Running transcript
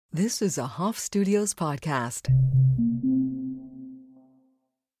This is a Hoff Studios podcast.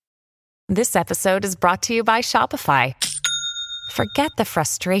 This episode is brought to you by Shopify. Forget the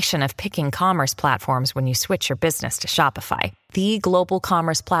frustration of picking commerce platforms when you switch your business to Shopify, the global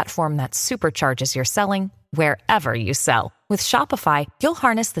commerce platform that supercharges your selling wherever you sell. With Shopify, you'll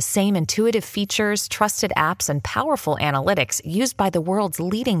harness the same intuitive features, trusted apps, and powerful analytics used by the world's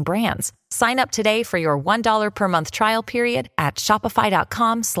leading brands. Sign up today for your $1 per month trial period at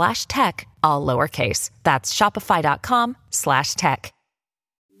shopify.com/tech, all lowercase. That's shopify.com/tech.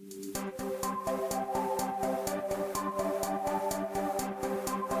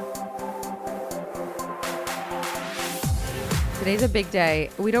 Today's a big day.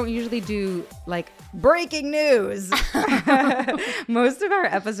 We don't usually do like breaking news. Most of our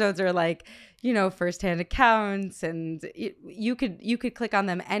episodes are like, you know, firsthand accounts, and you could click on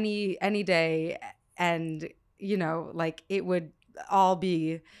them any day, and you know, like it would all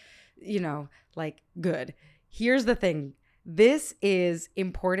be, you know, like good. Here's the thing. This is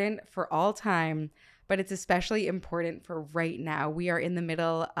important for all time, but it's especially important for right now. We are in the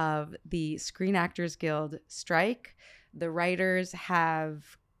middle of the Screen Actors Guild strike. The writers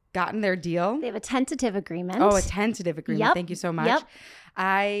have gotten their deal. They have a tentative agreement. Oh, a tentative agreement. Yep. Thank you so much. Yep.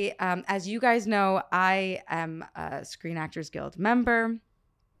 I, as you guys know, I am a Screen Actors Guild member.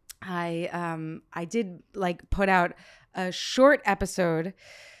 I did like put out a short episode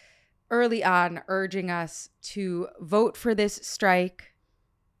early on urging us to vote for this strike.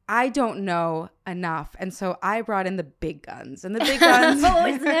 I don't know enough. And so I brought in the big guns. And the big guns...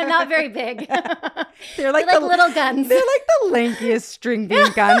 They're not very big. They're like little guns. They're like the lankiest string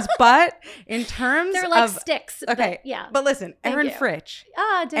bean guns. But in terms They're like of... sticks. Okay. But, yeah. But listen, Thank Erin you. Fritch.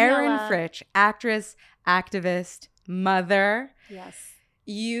 Daniela. Erin Fritch, actress, activist, mother. Yes.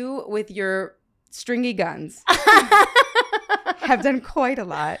 You, with your stringy guns, have done quite a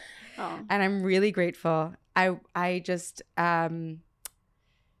lot. Oh. And I'm really grateful. I just...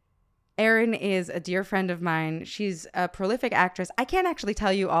 Erin is a dear friend of mine. She's a prolific actress. I can't actually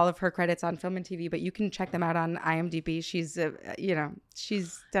tell you all of her credits on film and TV, but you can check them out on IMDb. She's,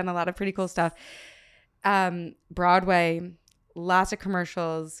 she's done a lot of pretty cool stuff. Broadway, lots of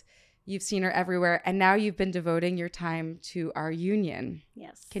commercials. You've seen her everywhere. And now you've been devoting your time to our union.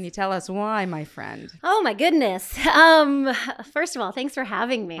 Yes. Can you tell us why, my friend? Oh my goodness. First of all, thanks for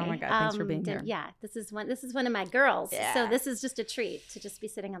having me. Oh my God, thanks for being here. Yeah, this is one of my girls. Yeah. So this is just a treat to just be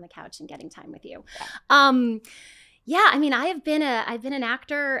sitting on the couch and getting time with you. Yeah. Yeah, I mean, I've been an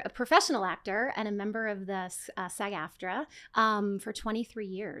actor, a professional actor, and a member of the SAG-AFTRA for 23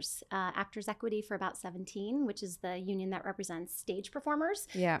 years. Actors Equity for about 17, which is the union that represents stage performers.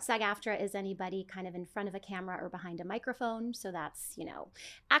 Yeah. SAG-AFTRA is anybody kind of in front of a camera or behind a microphone. So that's, you know,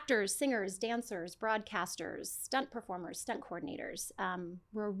 actors, singers, dancers, broadcasters, stunt performers, stunt coordinators.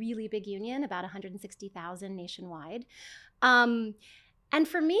 We're a really big union, about 160,000 nationwide. And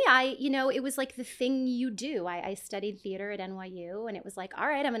for me, it was like the thing you do. I studied theater at NYU, and it was like, all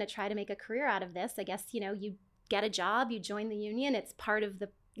right, I'm going to try to make a career out of this. I guess, you get a job, you join the union. It's part of the,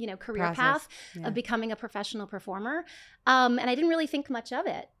 career path of becoming a professional performer. And I didn't really think much of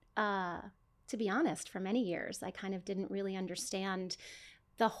it, to be honest, for many years. I kind of didn't really understand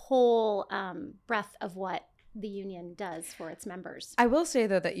the whole breadth of what the union does for its members. I will say,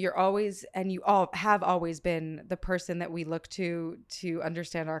 though, that you're always, and you all have always been, the person that we look to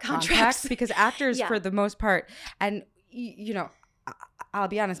understand our contracts, because actors, for the most part, and I'll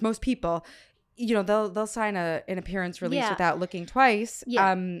be honest, most people, they'll sign an appearance release without looking twice.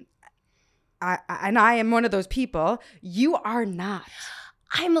 Yeah. I am one of those people. You are not.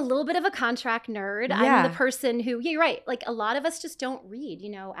 I'm a little bit of a contract nerd. Yeah. I'm the person who, you're right. Like a lot of us just don't read,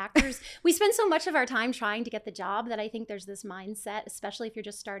 actors. We spend so much of our time trying to get the job that I think there's this mindset, especially if you're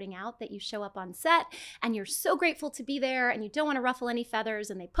just starting out, that you show up on set and you're so grateful to be there and you don't want to ruffle any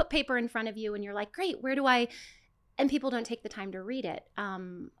feathers, and they put paper in front of you and you're like, great, where do I, and people don't take the time to read it.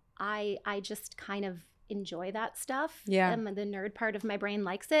 I just kind of enjoy that stuff. Yeah. The nerd part of my brain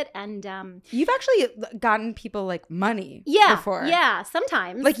likes it. And you've actually gotten people like money before. Yeah,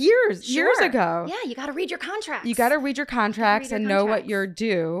 sometimes. Like years ago. Yeah, you got to read your contracts. You got to read your contracts and know what you're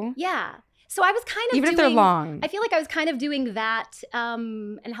due. Yeah. So I was kind of even if they're long. I feel like I was kind of doing that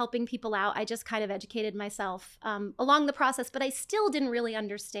and helping people out. I just kind of educated myself along the process, but I still didn't really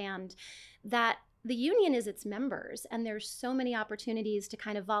understand that the union is its members, and there's so many opportunities to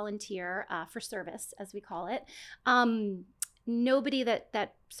kind of volunteer for service, as we call it. Nobody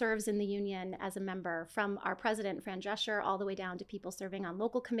that serves in the union as a member, from our president, Fran Drescher, all the way down to people serving on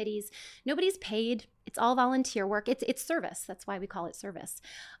local committees, nobody's paid. It's all volunteer work. It's service. That's why we call it service.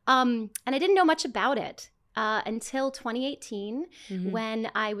 And I didn't know much about it. until 2018, Mm-hmm. when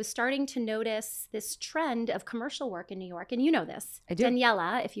I was starting to notice this trend of commercial work in New York. And you know this. I do.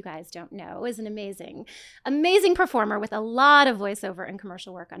 Daniela, if you guys don't know, is an amazing, amazing performer with a lot of voiceover and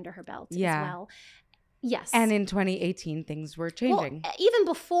commercial work under her belt as well. Yes. And in 2018, things were changing. Well, even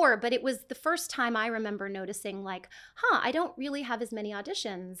before, but it was the first time I remember noticing like, I don't really have as many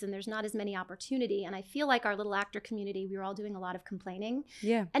auditions and there's not as many opportunity. And I feel like our little actor community, we were all doing a lot of complaining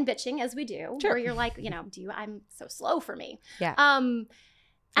and bitching, as we do, Sure. where you're like, I'm so slow for me. Yeah.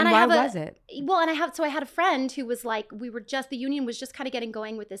 And why was it? Well, and I had a friend who was like, the union was just kind of getting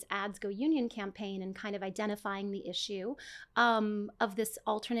going with this Ads Go Union campaign and kind of identifying the issue of this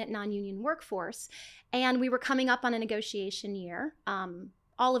alternate non-union workforce. And we were coming up on a negotiation year.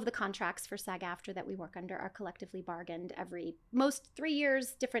 All of the contracts for SAG-AFTRA that we work under are collectively bargained most 3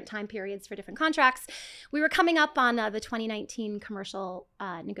 years, different time periods for different contracts. We were coming up on the 2019 commercial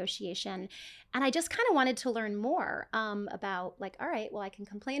negotiation. And I just kind of wanted to learn more about like, all right, well, I can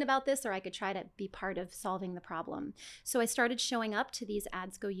complain about this or I could try to be part of solving the problem. So I started showing up to these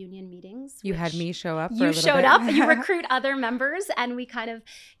Ads Go Union meetings. You had me show up for a You little showed bit. up, you recruit other members, and we kind of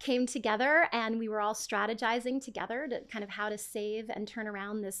came together and we were all strategizing together to kind of how to save and turn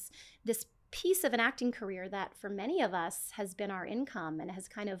around this piece of an acting career that for many of us has been our income and has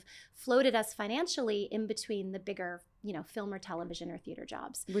kind of floated us financially in between the bigger, film or television or theater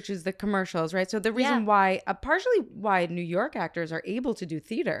jobs. Which is the commercials, right? So the reason why, partially why New York actors are able to do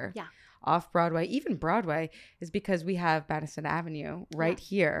theater off Broadway, even Broadway, is because we have Madison Avenue right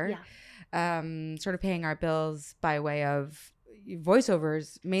here, sort of paying our bills by way of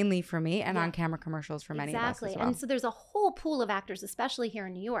voiceovers, mainly for me, and on-camera commercials for many of us as well. And so there's a whole pool of actors, especially here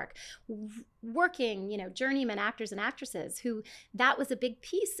in New York, working, journeyman actors and actresses who that was a big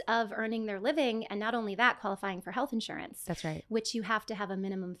piece of earning their living. And not only that, qualifying for health insurance. That's right. Which you have to have a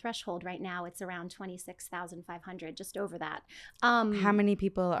minimum threshold right now. It's around $26,500, just over that. How many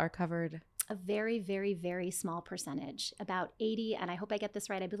people are covered? A very, very, very small percentage, about 80, and I hope I get this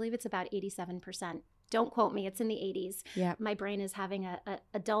right, I believe it's about 87%. Don't quote me, it's in the 80s. Yeah. My brain is having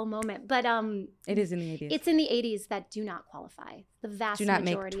a dull moment, but it is in the 80s. It's in the 80s that do not qualify. The vast majority.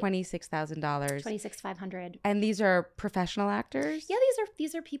 Do not make $26,000. $26,500. And these are professional actors? Yeah,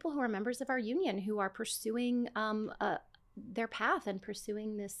 these are people who are members of our union who are pursuing their path and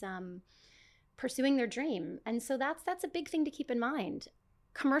pursuing this pursuing their dream. And so that's a big thing to keep in mind.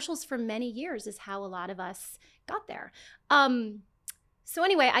 Commercials for many years is how a lot of us got there. So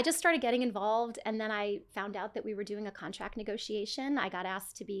anyway, I just started getting involved, and then I found out that we were doing a contract negotiation. I got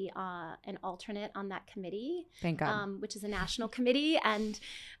asked to be an alternate on that committee. Thank God. Which is a national committee and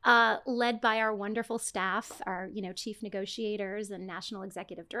led by our wonderful staff, our chief negotiators and national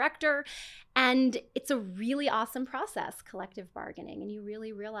executive director. And it's a really awesome process, collective bargaining, and you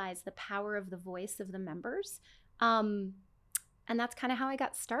really realize the power of the voice of the members. And that's kind of how I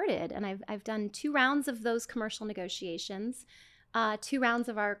got started. And I've done 2 rounds of those commercial negotiations, 2 rounds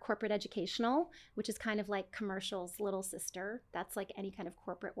of our corporate educational, which is kind of like commercial's little sister. That's like any kind of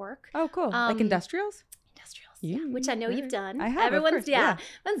corporate work. Oh, cool. Like industrials? Industrials, yeah. Which I know you've done. I have, everyone's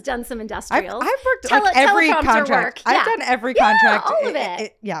done some industrials. I've worked like every contract. Work. I've done every contract. All of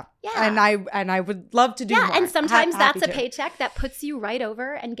it. Yeah. And I would love to do more. And sometimes that's a paycheck that puts you right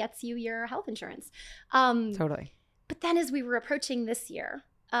over and gets you your health insurance. Totally. But then as we were approaching this year,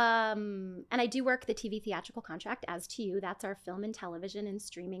 and I do work the TV theatrical contract, as to you. That's our film and television and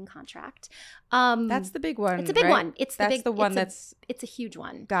streaming contract. That's the big one. It's a big one. It's a huge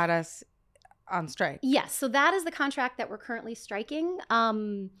one. Got us on strike. Yes. So that is the contract that we're currently striking.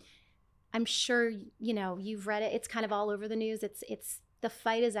 I'm sure you've read it. It's kind of all over the news. It's the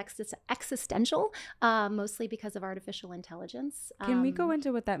fight is existential, mostly because of artificial intelligence. Can we go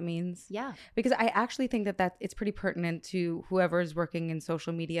into what that means? Yeah. Because I actually think that it's pretty pertinent to whoever is working in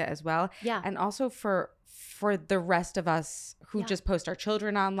social media as well. Yeah. And also for the rest of us who just post our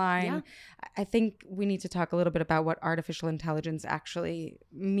children online. Yeah. I think we need to talk a little bit about what artificial intelligence actually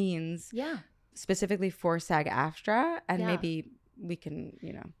means. Yeah. Specifically for SAG-AFTRA, and maybe we can,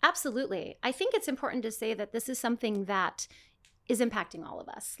 Absolutely. I think it's important to say that this is something that is impacting all of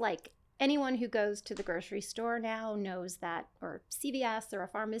us. Like anyone who goes to the grocery store now knows that, or CVS or a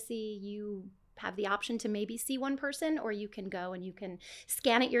pharmacy, you have the option to maybe see one person, or you can go and you can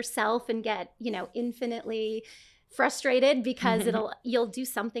scan it yourself and get, infinitely frustrated because you'll do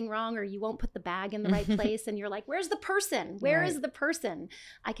something wrong, or you won't put the bag in the right place, and you're like, where's the person? Where is the person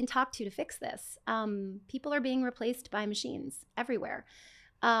I can talk to fix this? People are being replaced by machines everywhere.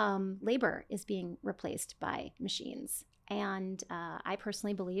 Labor is being replaced by machines. And I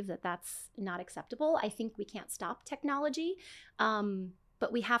personally believe that that's not acceptable. I think we can't stop technology,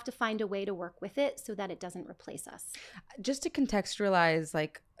 but we have to find a way to work with it so that it doesn't replace us. Just to contextualize,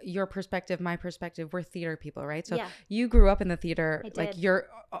 like your perspective, my perspective, we're theater people, right? So Yeah. you grew up in the theater. I did. Like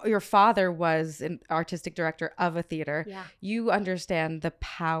your father was an artistic director of a theater. Yeah. You understand the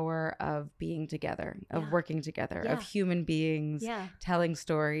power of being together, of Yeah. working together, Yeah. of human beings, Yeah. telling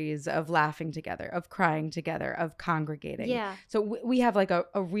stories, of laughing together, of crying together, of congregating. Yeah. So we have like a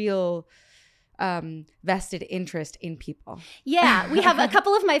real vested interest in people. Yeah, we have a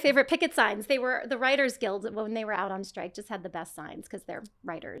couple of my favorite picket signs. They were the Writers Guild when they were out on strike, just had the best signs because they're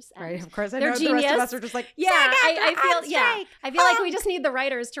writers. And Right, of course. I they're know genius. the rest of us are just like, Yeah, I strike. feel like we just need the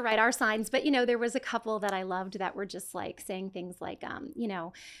writers to write our signs. But there was a couple that I loved that were just like saying things like,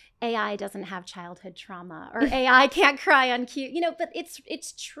 AI doesn't have childhood trauma, or AI can't cry on cue. But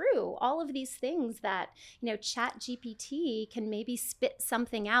it's true. All of these things that Chat GPT can maybe spit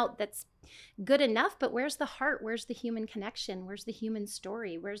something out that's good enough, but where's the heart? Where's the human connection? Where's the human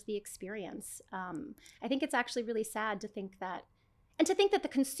story? Where's the experience? I think it's actually really sad to think that the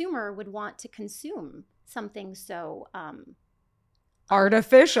consumer would want to consume something so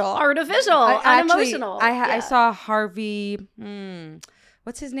artificial, unemotional. I saw Harvey.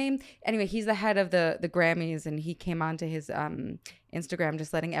 What's his name? Anyway, he's the head of the Grammys, and he came onto his Instagram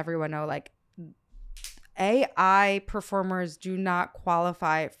just letting everyone know, like, AI performers do not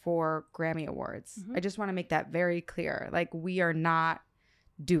qualify for Grammy Awards. Mm-hmm. I just want to make that very clear. Like, we are not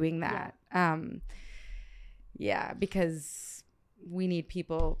doing that. Because we need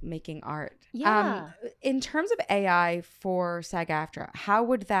people making art. Yeah. In terms of AI for SAG-AFTRA, how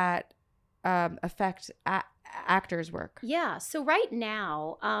would that affect actors' work? Yeah. So right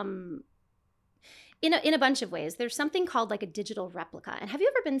now, in a bunch of ways, there's something called like a digital replica. And have you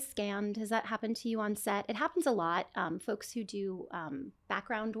ever been scanned? Has that happened to you on set? It happens a lot. Folks who do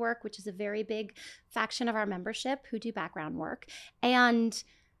background work, which is a very big faction of our membership who do background work. And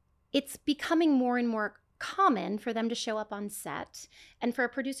it's becoming more and more common for them to show up on set and for a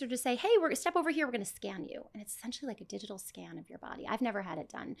producer to say, hey, we're gonna step over here, we're going to scan you. And it's essentially like a digital scan of your body. I've never had it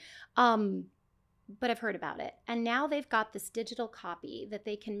done. But I've heard about it. And now they've got this digital copy that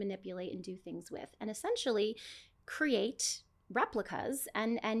they can manipulate and do things with, and essentially create replicas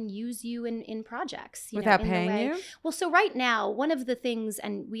and use you in projects. Without paying you? Well, so right now, one of the things,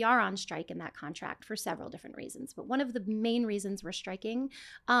 and we are on strike in that contract for several different reasons, but one of the main reasons we're striking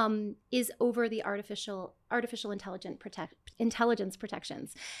is over the artificial intelligence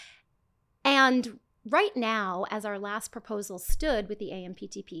protections. And right now, as our last proposal stood with the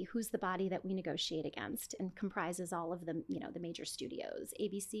AMPTP, who's the body that we negotiate against and comprises all of the, the major studios,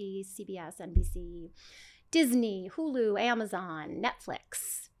 ABC, CBS, NBC, Disney, Hulu, Amazon,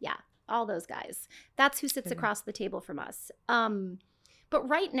 Netflix. Yeah, all those guys. That's who sits across the table from us. But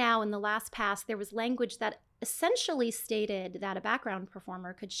right now, in the last pass, there was language that essentially stated that a background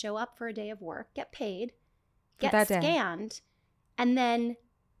performer could show up for a day of work, get paid, get scanned, and then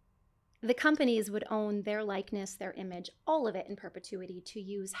the companies would own their likeness, their image, all of it in perpetuity to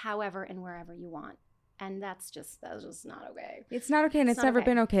use however and wherever you want. And that's just not okay. It's not okay, and it's never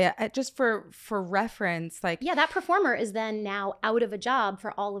been okay. Just for reference, like... Yeah, that performer is then now out of a job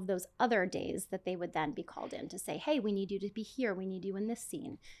for all of those other days that they would then be called in to say, hey, we need you to be here. We need you in this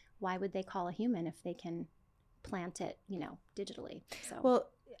scene. Why would they call a human if they can plant it, digitally? So. Well,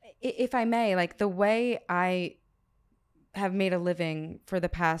 if I may, like, the way I have made a living for the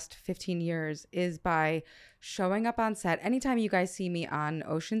past 15 years is by showing up on set. Anytime you guys see me on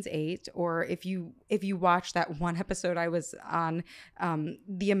Ocean's 8, or if you watch that one episode I was on,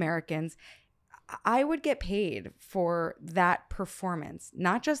 The Americans, I would get paid for that performance,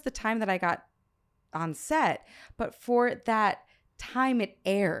 not just the time that I got on set, but for that time it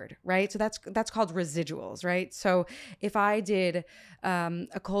aired, right? So that's called residuals, right? So if I did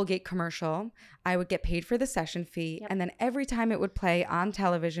a Colgate commercial, I would get paid for the session fee. Yep. And then every time it would play on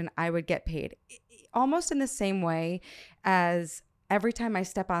television, I would get paid almost in the same way as every time I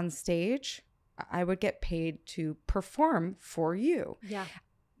step on stage, I would get paid to perform for you. Yeah.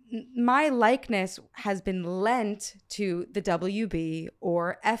 My likeness has been lent to the WB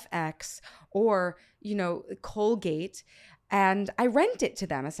or FX or, Colgate. And I rent it to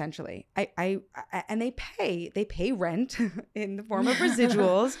them essentially. And they pay rent in the form of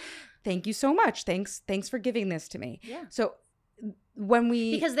residuals. Thank you so much. Thanks for giving this to me. Yeah. So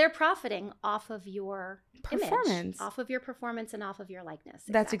because they're profiting off of your performance, image, off of your performance, and off of your likeness.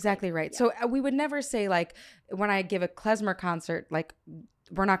 That's exactly right. Yeah. So we would never say, like, when I give a klezmer concert, like,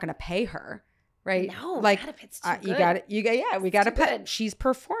 we're not going to pay her. Right? No, like it's too good. We got to pay. She's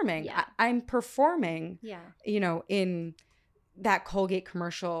performing. Yeah. I'm performing. Yeah. In that Colgate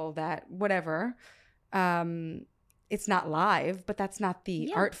commercial, that whatever. it's not live, but that's not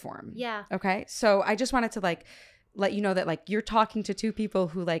the art form. Yeah. Okay. So I just wanted to like let you know that like you're talking to two people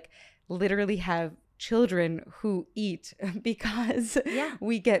who like literally have children who eat because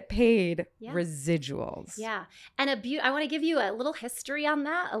we get paid residuals. Yeah. And I want to give you a little history on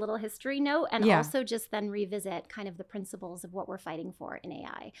that, a little history note, and also just then revisit kind of the principles of what we're fighting for in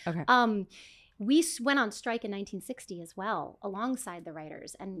AI. Okay. We went on strike in 1960 as well, alongside the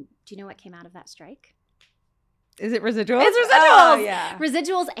writers. And do you know what came out of that strike? Is it residuals? It's residuals. Oh, yeah.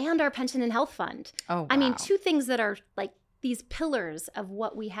 Residuals and our pension and health fund. Oh, wow. I mean, two things that are like these pillars of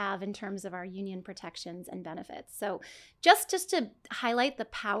what we have in terms of our union protections and benefits. So just to highlight the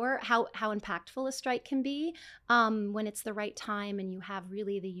power, how impactful a strike can be when it's the right time and you have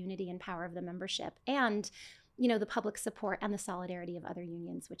really the unity and power of the membership and, you know, the public support and the solidarity of other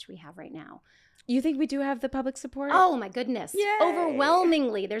unions, which we have right now. You think we do have the public support? Oh my goodness. Yay.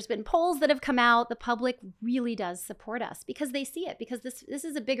 Overwhelmingly, there's been polls that have come out. The public really does support us because they see it, because this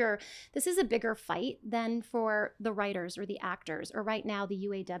is a bigger fight than for the writers or the actors, or right now the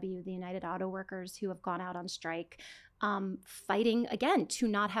UAW, the United Auto Workers, who have gone out on strike, fighting again to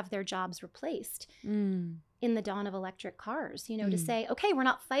not have their jobs replaced. In the dawn of electric cars, you know, to say, okay, we're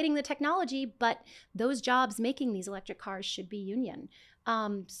not fighting the technology, but those jobs making these electric cars should be union.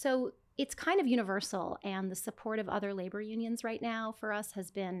 So it's kind of universal, and the support of other labor unions right now for us has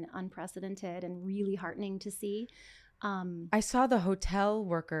been unprecedented and really heartening to see. I saw the hotel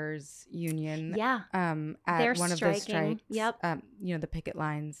workers union at they're one striking. of the strikes, Yep. you know, the picket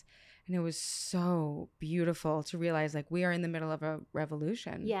lines. And it was so beautiful to realize like we are in the middle of a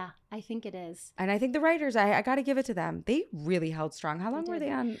revolution. Yeah, I think it is. And I think the writers, I got to give it to them. They really held strong. How long were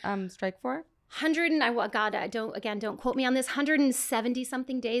they on strike for? Don't quote me on this, 170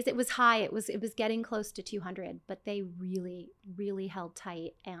 something days. It was high. It was getting close to 200, but they really, really held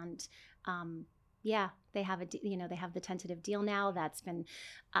tight. And they have the tentative deal now that's been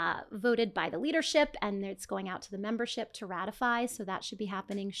voted by the leadership, and it's going out to the membership to ratify. So that should be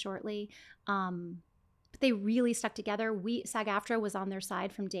happening shortly. But they really stuck together. SAG-AFTRA was on their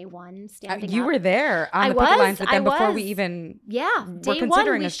side from day one, standing up. You were there on the picket lines with them before we even were day considering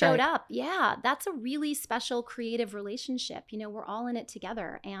one we a strike. showed up. Yeah, that's a really special creative relationship. You know, we're all in it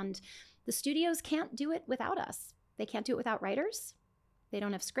together, and the studios can't do it without us. They can't do it without writers. They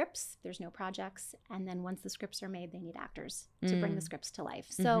don't have scripts. There's no projects. And then once the scripts are made, they need actors to bring the scripts to life.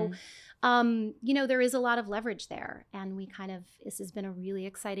 So, you know, there is a lot of leverage there. And this has been a really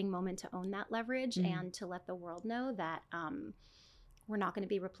exciting moment to own that leverage and to let the world know that we're not going to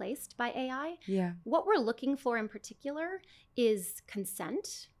be replaced by AI. Yeah. What we're looking for in particular is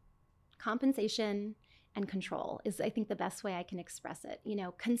consent, compensation, and control is, I think, the best way I can express it. You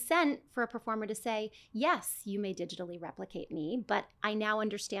know, consent for a performer to say, yes, you may digitally replicate me, but I now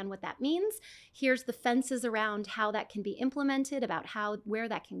understand what that means. Here's the fences around how that can be implemented, about where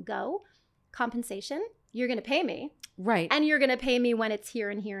that can go. Compensation, you're going to pay me. Right. And you're going to pay me when it's here,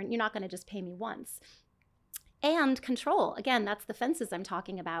 and you're not going to just pay me once. And control, again, that's the fences I'm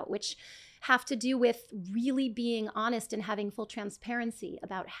talking about, which have to do with really being honest and having full transparency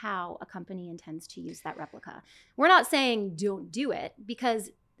about how a company intends to use that replica. We're not saying don't do it,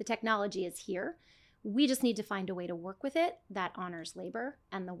 because the technology is here. We just need to find a way to work with it that honors labor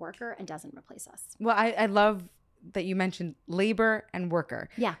and the worker and doesn't replace us. Well, I love that you mentioned labor and worker.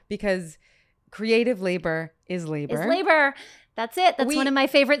 Yeah. Because creative labor is labor. Is labor. That's it. That's one of my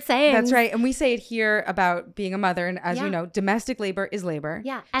favorite sayings. That's right. And we say it here about being a mother. And as you know, domestic labor is labor.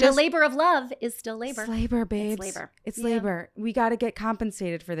 Yeah. And a labor of love is still labor. It's labor, babes. It's labor. It's labor. We got to get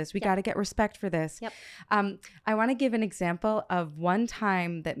compensated for this. We got to get respect for this. Yep. I want to give an example of one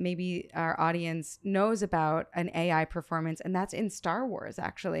time that maybe our audience knows about an AI performance, and that's in Star Wars,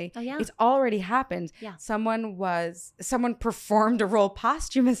 actually. Oh, yeah. It's already happened. Yeah. Someone performed a role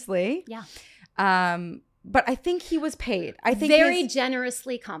posthumously. Yeah. But I think he was paid. I think very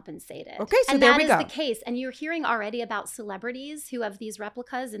generously compensated. Okay, so and there we that go. is the case. And you're hearing already about celebrities who have these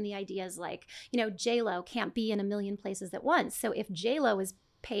replicas, and the idea is like, you know, J-Lo can't be in a million places at once. So if J-Lo is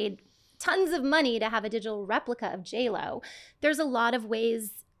paid tons of money to have a digital replica of J-Lo, there's a lot of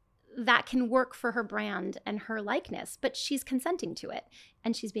ways that can work for her brand and her likeness, but she's consenting to it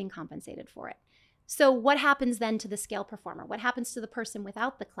and she's being compensated for it. So what happens then to the scale performer? What happens to the person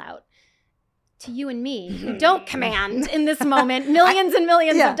without the clout? To you and me, who don't command in this moment millions and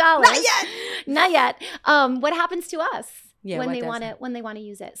millions of dollars. Not yet. What happens to us when they want to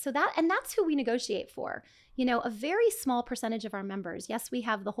use it? So that's who we negotiate for. a very small percentage of our members. Yes, we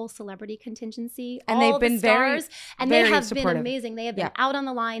have the whole celebrity contingency, And all they've been the stars, and very they have supportive. been amazing. They have been Yeah. out on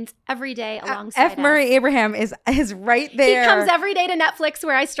the lines every day alongside F. Murray us. Abraham is right there. He comes every day to Netflix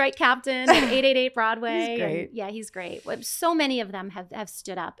where I strike captain at 888 Broadway. He's great. And yeah, he's great. So many of them have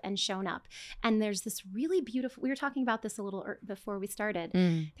stood up and shown up. And there's this really beautiful, we were talking about this a little before we started.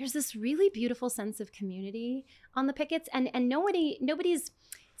 There's this really beautiful sense of community on the pickets. And nobody's,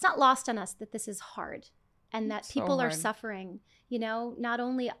 it's not lost on us that this is hard. And that people are suffering, not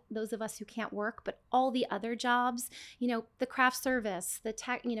only those of us who can't work, but all the other jobs, the craft service, the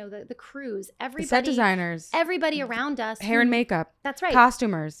tech, the crews, everybody. The set designers. Everybody around us. Hair and makeup. That's right.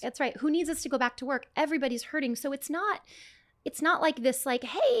 Costumers. That's right. Who needs us to go back to work? Everybody's hurting. So it's not like this, like,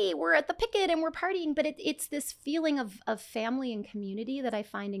 hey, we're at the picket and we're partying, but it's this feeling of family and community that I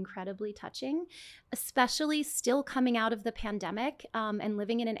find incredibly touching, especially still coming out of the pandemic and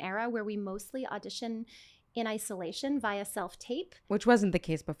living in an era where we mostly audition in isolation via self-tape. Which wasn't the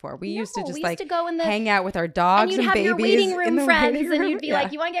case before. We used to just to go in the, hang out with our dogs and babies. And you'd have your waiting room friends waiting room. and you'd be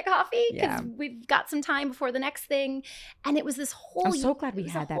like, you want to get coffee? Because Yeah. we've got some time before the next thing. And it was this whole I'm so glad we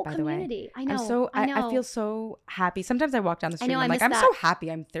had that, by the way. Community. I know. I feel so happy. Sometimes I walk down the street and I'm like, I'm miss so that.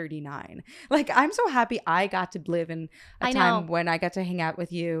 happy I'm 39. Like, I'm so happy I got to live in a time when I got to hang out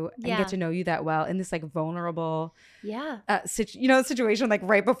with you and get to know you that well in this like vulnerable situation, like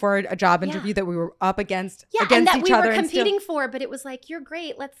right before a job interview that we were up against and that each we other were and competing for, but it was like, you're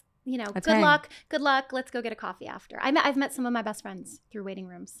great. Let's good luck. Let's go get a coffee after. I've met some of my best friends through waiting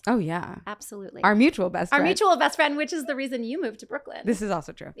rooms. Oh yeah. Absolutely. Our mutual best friend, which is the reason you moved to Brooklyn. This is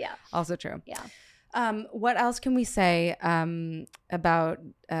also true. Yeah. Also true. Yeah. What else can we say about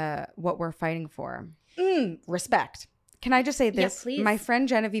what we're fighting for? Respect. Can I just say this? Yes, please. My friend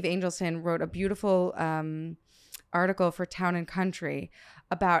Genevieve Angelson wrote a beautiful article for Town and Country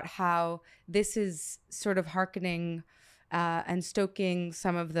about how this is sort of hearkening and stoking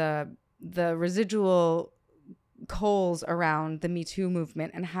some of the residual coals around the Me Too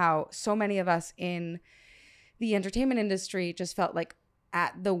movement, and how so many of us in the entertainment industry just felt like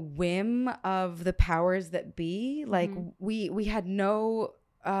at the whim of the powers that be. Like we had no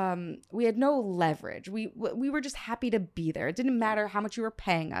leverage. We were just happy to be there. It didn't matter how much you were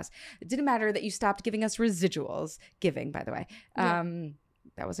paying us. It didn't matter that you stopped giving us residuals. Giving, by the way.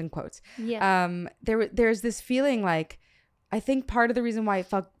 That was in quotes. Yeah. There's this feeling like, I think part of the reason why it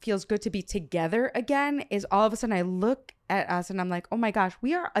feels good to be together again is all of a sudden I look at us and I'm like, oh my gosh,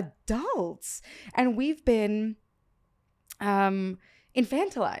 we are adults and we've been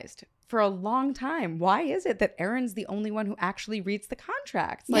infantilized for a long time. Why is it that Erin's the only one who actually reads the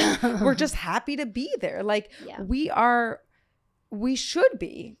contracts? Like, we're just happy to be there. Like, we should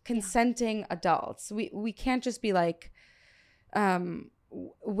be consenting adults. We can't just be like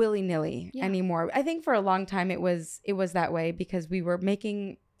willy-nilly anymore. I think for a long time it was that way because we were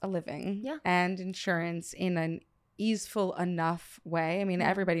making a living and insurance in an easeful enough way. I mean,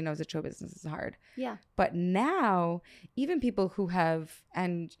 everybody knows that show business is hard. Yeah. But now, even people who have,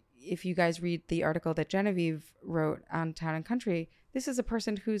 and if you guys read the article that Genevieve wrote on Town and Country, this is a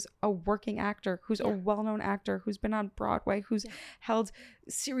person who's a working actor, who's a well-known actor, who's been on Broadway, who's held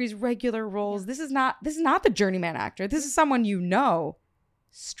series regular roles. This is not the journeyman actor. This is someone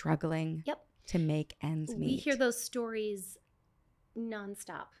struggling to make ends meet. We hear those stories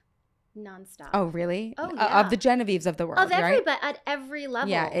nonstop. Oh, really? Oh, yeah. Of the Genevieves of the world, of everybody, right? but at every level.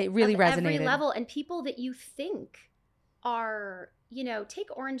 Yeah, it really resonated. Every level, and people that you think are, take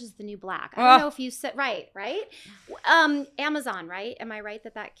Orange is the New Black. I don't know if you said right? Amazon, right? Am I right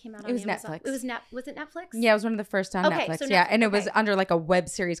that came out on Amazon? Netflix. Was it Netflix? Yeah, it was one of the first on Netflix. So and it was under like a web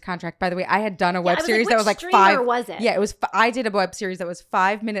series contract. By the way, I had done a web series that was like which 5. streamer was it? Yeah, it was. I did a web series that was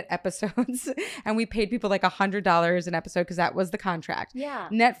 5-minute episodes, and we paid people like $100 an episode because that was the contract. Yeah.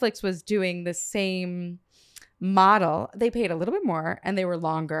 Netflix was doing the same model. They paid a little bit more, and they were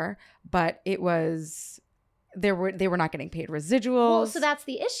longer, but it was. They were not getting paid residuals. Well, so that's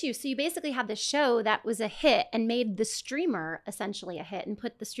the issue. So you basically had this show that was a hit and made the streamer essentially a hit and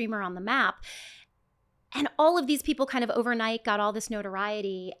put the streamer on the map. And all of these people kind of overnight got all this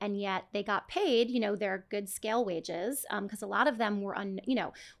notoriety, and yet they got paid, their good scale wages, because a lot of them were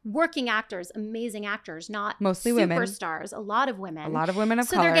working actors, amazing actors, not mostly women, superstars, a lot of women of color.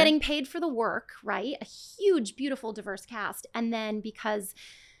 So they're getting paid for the work, right? A huge, beautiful, diverse cast. And then because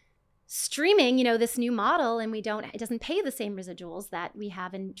streaming, you know, this new model, and it doesn't pay the same residuals that we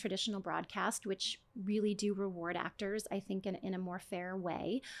have in traditional broadcast, which really do reward actors, I think, in a more fair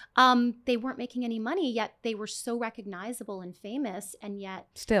way. They weren't making any money, yet they were so recognizable and famous, and yet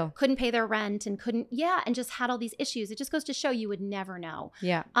Still couldn't pay their rent and and just had all these issues. It just goes to show you would never know.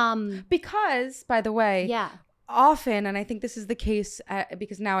 Yeah. Because, by the way, often, and I think this is the case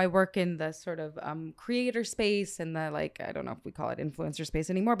because now I work in the sort of creator space and the, like, I don't know if we call it influencer space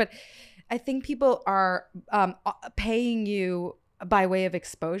anymore, but I think people are paying you by way of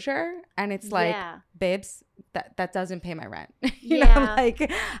exposure, and it's like, babes, that doesn't pay my rent. you know,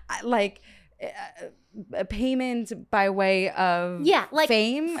 like a payment by way of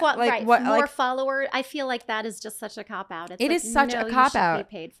fame, right? What, more follower. I feel like that is just such a cop out. It is such a cop out.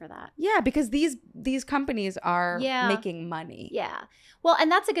 Be paid for that. Yeah, because these companies are making money. Yeah. Well,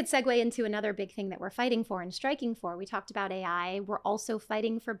 and that's a good segue into another big thing that we're fighting for and striking for. We talked about AI. We're also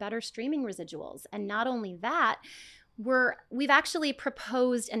fighting for better streaming residuals, and not only that. We've actually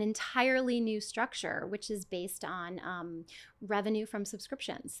proposed an entirely new structure, which is based on revenue from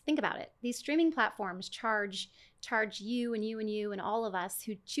subscriptions. Think about it. These streaming platforms charge you and you and you and all of us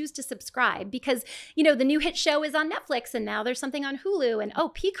who choose to subscribe because, you know, the new hit show is on Netflix and now there's something on Hulu and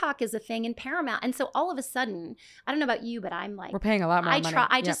Peacock is a thing in Paramount. And so all of a sudden, I don't know about you, but I'm like, we're paying a lot more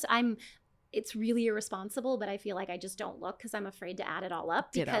money. It's really irresponsible, but I feel like I just don't look because I'm afraid to add it all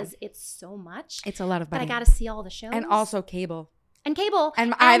up because it's so much. It's a lot of money. But I got to see all the shows. And also cable. And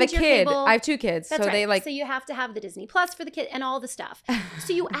I have a kid. I have 2 kids. That's so right. they like. So you have to have the Disney Plus for the kid and all the stuff.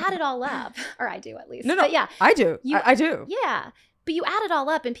 So you add it all up, or I do at least. No, but yeah, I do. I do. Yeah, but you add it all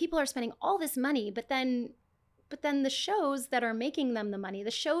up, and people are spending all this money, but then the shows that are making them the money, the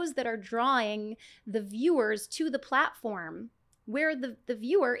shows that are drawing the viewers to the platform, where the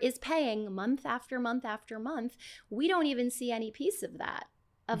viewer is paying month after month after month, we don't even see any piece of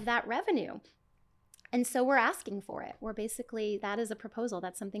that revenue. And so we're asking for it. We're basically, that is a proposal.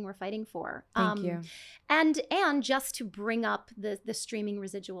 That's something we're fighting for. Thank you. And just to bring up the streaming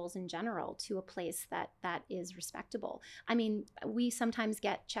residuals in general to a place that is respectable. I mean, we sometimes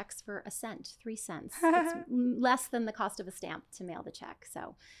get checks for 1 cent, 3 cents. It's less than the cost of a stamp to mail the check.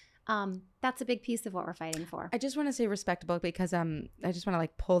 So that's a big piece of what we're fighting for. I just want to say respectable because I just want to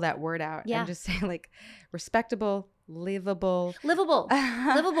like pull that word out and just say like respectable, livable.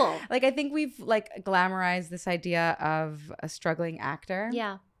 Like I think we've like glamorized this idea of a struggling actor.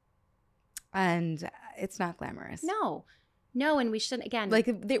 Yeah. And it's not glamorous. No, and we shouldn't, again. Like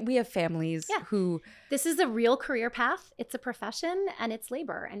we have families who. This is a real career path. It's a profession and it's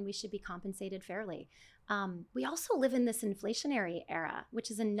labor, and we should be compensated fairly. We also live in this inflationary era,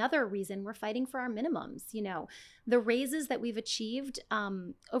 which is another reason we're fighting for our minimums. You know, the raises that we've achieved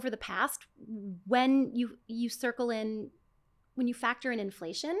over the past, when you factor in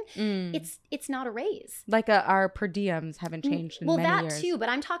inflation, it's not a raise. Like our per diems haven't changed in many years. Well, that too, but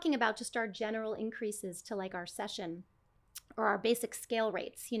I'm talking about just our general increases to like our session or our basic scale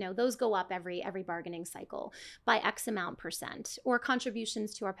rates. You know, those go up every bargaining cycle by X amount %, or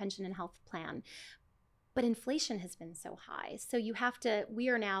contributions to our pension and health plan. But inflation has been so high. So we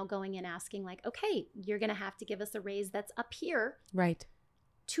are now going and asking like, okay, you're going to have to give us a raise that's up here. Right.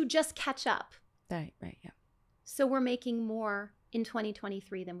 To just catch up. Right, yeah. So we're making more in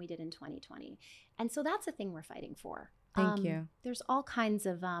 2023 than we did in 2020. And so that's a thing we're fighting for. Thank you. There's all kinds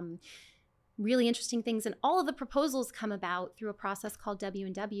of really interesting things. And all of the proposals come about through a process called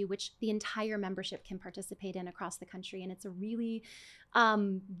W&W, which the entire membership can participate in across the country. And it's a really,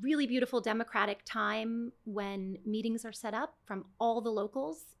 really beautiful democratic time when meetings are set up from all the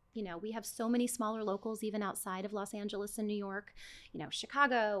locals. You know, we have so many smaller locals, even outside of Los Angeles and New York, you know,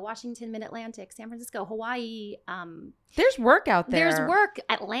 Chicago, Washington, Mid-Atlantic, San Francisco, Hawaii. There's work out there. There's work.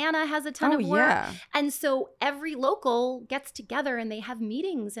 Atlanta has a ton of work. Yeah. And so every local gets together and they have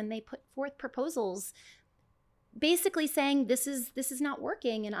meetings and they put forth proposals basically saying this is not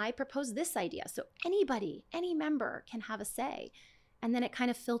working and I propose this idea. So anybody, any member can have a say. And then it kind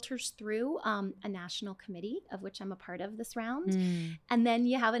of filters through a national committee, of which I'm a part of this round. And then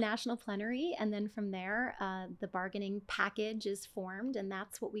you have a national plenary. And then from there, the bargaining package is formed. And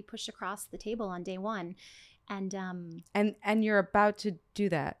that's what we push across the table on day one. And you're about to do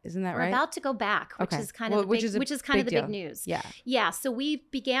that, isn't that right? We're about to go back, which is kind of the big news. Yeah. So we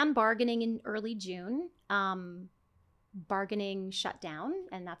began bargaining in early June. Bargaining shut down,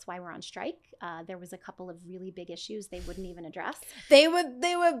 and that's why we're on strike. There was a couple of really big issues they wouldn't even address. They wouldn't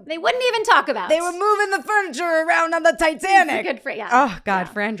even talk about. They were moving the furniture around on the Titanic. Good for Oh God,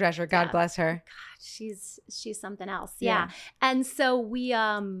 Fran Drescher, God bless her. God, she's something else. Yeah. And so we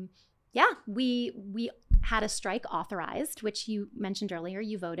had a strike authorized, which you mentioned earlier,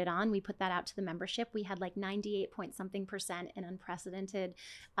 you voted on. We put that out to the membership. We had like 98 point something percent, an unprecedented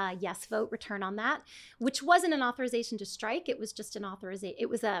yes vote return on that, which wasn't an authorization to strike. It was just an authorization. It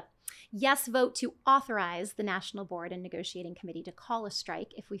was a yes vote to authorize the National Board and Negotiating Committee to call a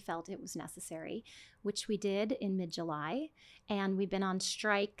strike if we felt it was necessary, which we did in mid-July. And we've been on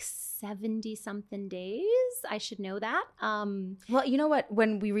strike 70-something days. I should know that. Well, you know what?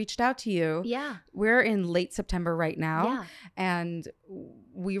 When we reached out to you, we're in late September right now. And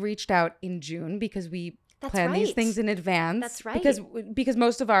we reached out in June because we plan these things in advance. That's right. Because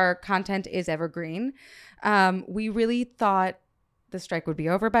most of our content is evergreen. We really thought the strike would be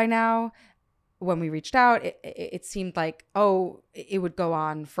over by now. When we reached out, it seemed like, it would go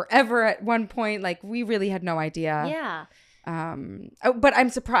on forever at one point. Like, we really had no idea. Yeah. But I'm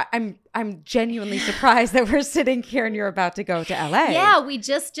surprised. I'm genuinely surprised that we're sitting here and you're about to go to LA. Yeah, we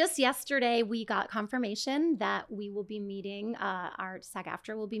just yesterday we got confirmation that we will be meeting. Our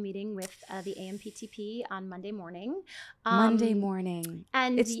SAG-AFTRA will be meeting with the AMPTP on Monday morning. Monday morning,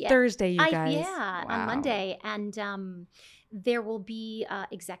 and it's Thursday, you guys. Wow. On Monday, and there will be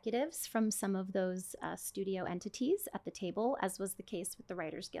executives from some of those studio entities at the table, as was the case with the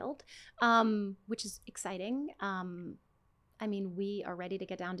Writers Guild, which is exciting. I mean, we are ready to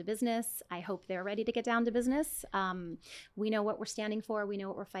get down to business. I hope they're ready to get down to business. We know what we're standing for. We know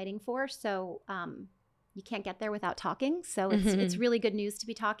what we're fighting for. So you can't get there without talking. So it's really good news to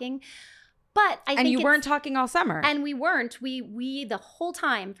be talking. But I think you weren't talking all summer. And we weren't. We the whole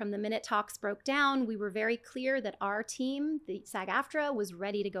time from the minute talks broke down, we were very clear that our team, the SAG-AFTRA, was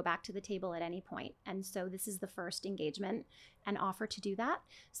ready to go back to the table at any point. And so this is the first engagement and offer to do that.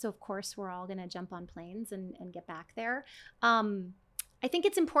 So of course we're all going to jump on planes and get back there. I think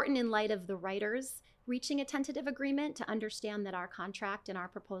it's important in light of the writers reaching a tentative agreement to understand that our contract and our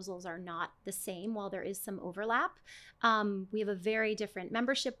proposals are not the same while there is some overlap. We have a very different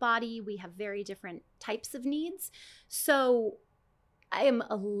membership body. We have very different types of needs. So I am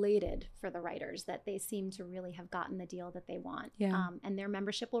elated for the writers that they seem to really have gotten the deal that they want. Yeah. And their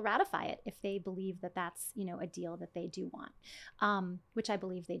membership will ratify it if they believe that that's, a deal that they do want, which I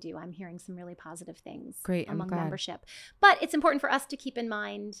believe they do. I'm hearing some really positive things among membership. But it's important for us to keep in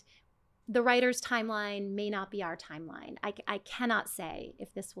mind the writer's timeline may not be our timeline. I cannot say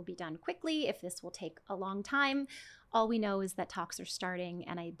if this will be done quickly, if this will take a long time. All we know is that talks are starting,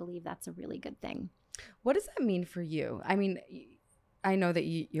 and I believe that's a really good thing. What does that mean for you? I mean, I know that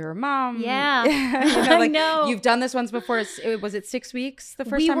you're a mom. Yeah. I know. You've done this once before. Was it 6 weeks the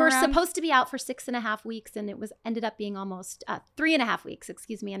first time around? We were supposed to be out for 6.5 weeks, and it ended up being almost 3.5 weeks,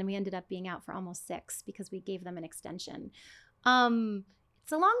 and we ended up being out for almost 6 because we gave them an extension.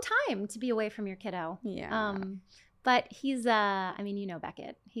 It's a long time to be away from your kiddo. Yeah. But he's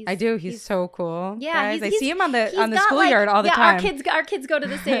Beckett. I do. He's so cool. Yeah. Guys, I see him on the schoolyard all the time. Our kids go to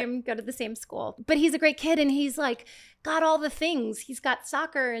the same school. But he's a great kid, and he's like got all the things. He's got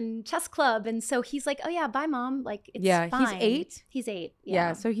soccer and chess club, and so he's like, "Oh yeah, bye mom." Like it's fine. He's 8. He's 8.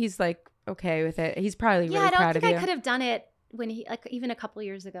 Yeah. So he's like okay with it. He's probably really proud of you. I don't think I could have done it when he even a couple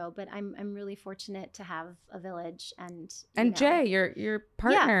years ago, but I'm really fortunate to have a village and Jay, your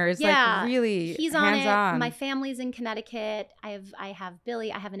partner is like really he's hands-on. My family's in Connecticut. I have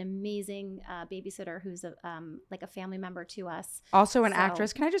Billy. I have an amazing babysitter who's a family member to us. Also an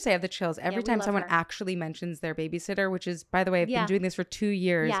actress. Can I just say I have the chills every time someone actually mentions their babysitter, which is, by the way, I've been doing this for 2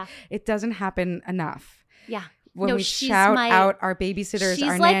 years. Yeah. It doesn't happen enough. Yeah. When we shout out our babysitters, she's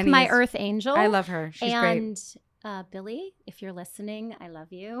our like nannies. My earth angel. I love her. She's great. Billy, if you're listening, I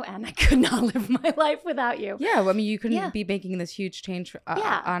love you, and I could not live my life without you. Yeah, I mean, you couldn't be making this huge change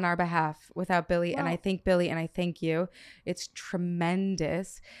on our behalf without Billy, and I thank Billy, and I thank you. It's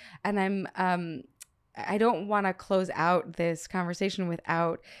tremendous, and I don't want to close out this conversation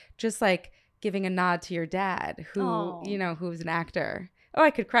without just like giving a nod to your dad, who's an actor. Oh, I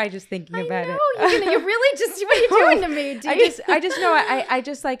could cry just thinking about it. You really just, what are you doing to me, dude? I just know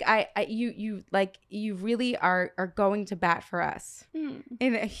you really are going to bat for us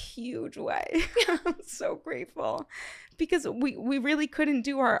in a huge way. I'm so grateful because we really couldn't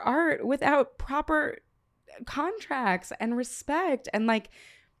do our art without proper contracts and respect and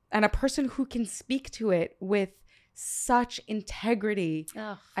a person who can speak to it with such integrity.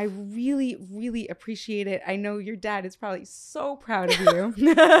 Ugh. I really, really appreciate it. I know your dad is probably so proud of you.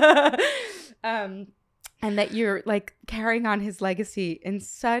 And that you're like carrying on his legacy in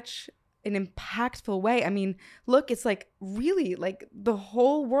such an impactful way. I mean, look, it's like really like the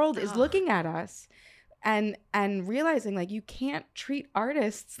whole world is looking at us and realizing like you can't treat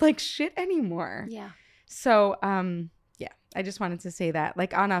artists like shit anymore. Yeah. So, I just wanted to say that.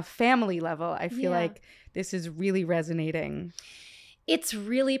 Like on a family level, I feel Yeah. like this is really resonating. It's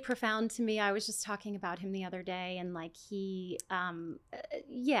really profound to me. I was just talking about him the other day, and like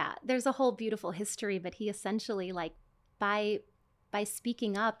there's a whole beautiful history, but he essentially, like, by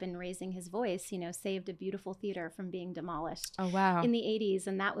speaking up and raising his voice, saved a beautiful theater from being demolished Oh, wow. in the 80s.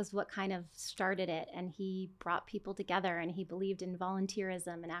 And that was what kind of started it. And he brought people together, and he believed in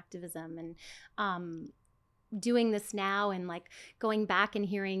volunteerism and activism, and doing this now, and like going back and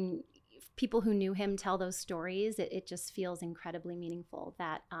hearing people who knew him tell those stories, it just feels incredibly meaningful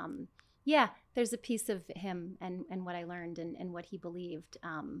that, there's a piece of him and what I learned and what he believed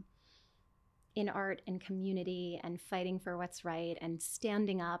in art and community and fighting for what's right and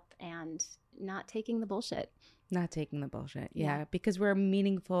standing up and not taking the bullshit. Not taking the bullshit. Yeah. Yeah. Because we're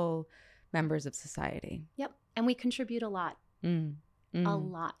meaningful members of society. Yep. And we contribute a lot. A A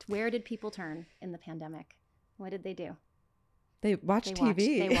lot. Where did people turn in the pandemic? What did they do? They watched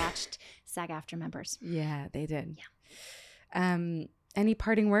TV. They watched SAG-AFTRA members. Yeah, they did. Yeah. Any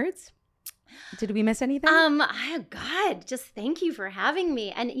parting words? Did we miss anything? God, just thank you for having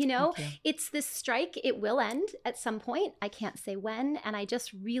me. And Thank you. it's this strike. It will end at some point. I can't say when. And I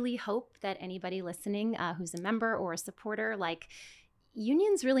just really hope that anybody listening who's a member or a supporter, like,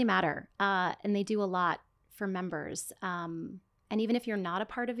 unions really matter. And they do a lot for members. And even if you're not a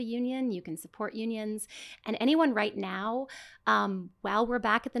part of a union, you can support unions. And anyone right now, while we're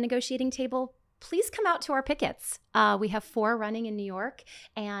back at the negotiating table, please come out to our pickets. We have 4 running in New York,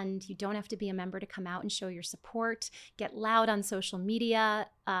 and you don't have to be a member to come out and show your support. Get loud on social media.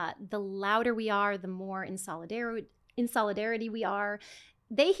 The louder we are, the more in solidarity we are.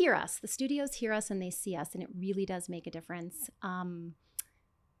 They hear us. The studios hear us and they see us, and it really does make a difference.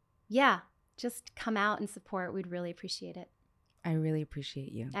 Just come out and support. We'd really appreciate it. I really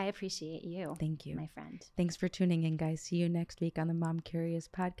appreciate you. I appreciate you. Thank you. My friend. Thanks for tuning in, guys. See you next week on the Mom Curious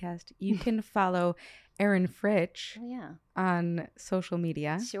podcast. You can follow Erin Fritch on social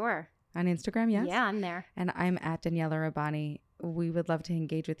media. Sure. On Instagram, yes? Yeah, I'm there. And I'm at Daniela Rabbani. We would love to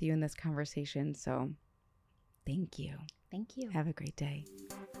engage with you in this conversation. So thank you. Thank you. Have a great day.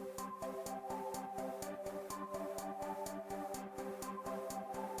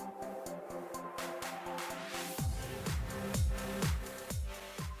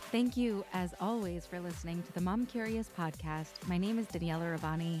 Thank you, as always, for listening to the Mom Curious podcast. My name is Daniela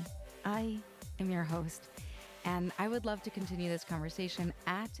Rabbani. I am your host, and I would love to continue this conversation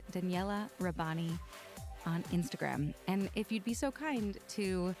at Daniela Rabbani on Instagram. And if you'd be so kind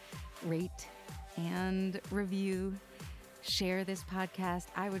to rate and review, share this podcast,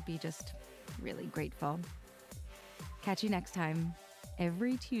 I would be just really grateful. Catch you next time,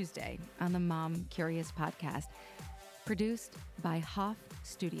 every Tuesday on the Mom Curious podcast. Produced by Hoff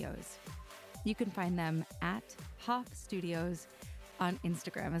Studios. You can find them at Hoff Studios on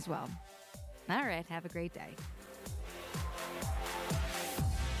Instagram as well. All right, have a great day.